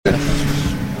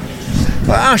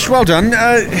Well, Ash, well done.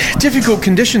 Difficult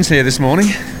conditions here this morning.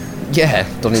 Yeah,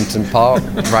 Donington Park,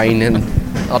 rain, and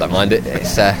I don't mind it.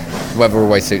 It's weather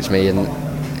always suits me, and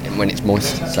when it's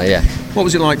moist. So yeah. What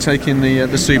was it like taking the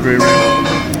Subaru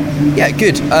round? Yeah,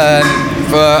 good.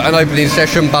 For an opening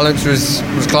session, balance was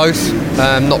close.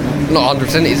 Not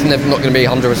 100%. It's never not going to be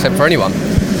 100% for anyone.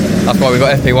 That's why we've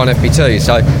got FP1, FP2.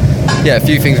 So yeah, a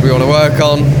few things we want to work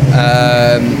on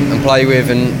and play with,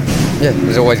 and yeah,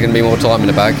 there's always going to be more time in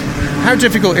the bag. How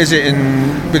difficult is it,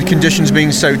 with conditions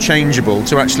being so changeable,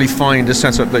 to actually find a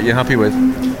setup that you're happy with?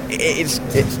 It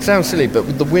sounds silly, but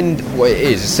with the wind, what it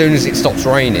is, as soon as it stops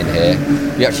raining here,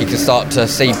 you actually can start to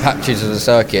see patches of the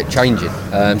circuit changing.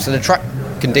 So the track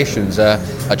conditions are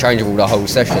changeable the whole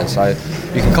session. So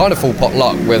you can kind of fall pot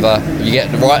luck whether you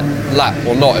get the right lap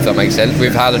or not, if that makes sense,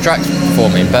 with how the track's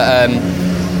performing.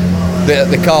 But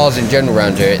the cars in general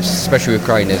around here, especially with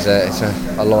Crane, it's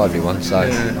a lively one. So,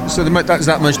 so that's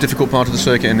that most difficult part of the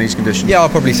circuit in these conditions. Yeah, I'll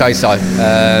probably say so.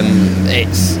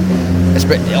 It's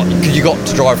because you got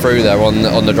to drive through there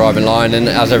on the driving line, and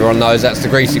as everyone knows, that's the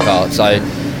greasy part. So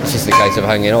it's just a case of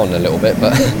hanging on a little bit.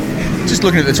 But just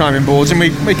looking at the timing boards, and we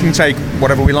can take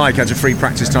whatever we like out of free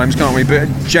practice times, can't we? But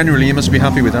generally, you must be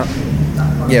happy with that.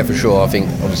 Yeah, for sure. I think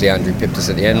obviously Andrew pipped us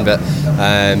at the end, but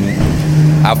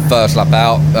our first lap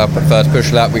out, first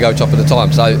push lap, we go top of the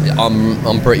time. So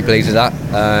I'm pretty pleased with that.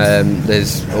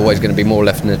 There's always going to be more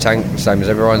left in the tank, same as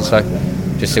everyone. So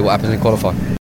just see what happens in qualifying.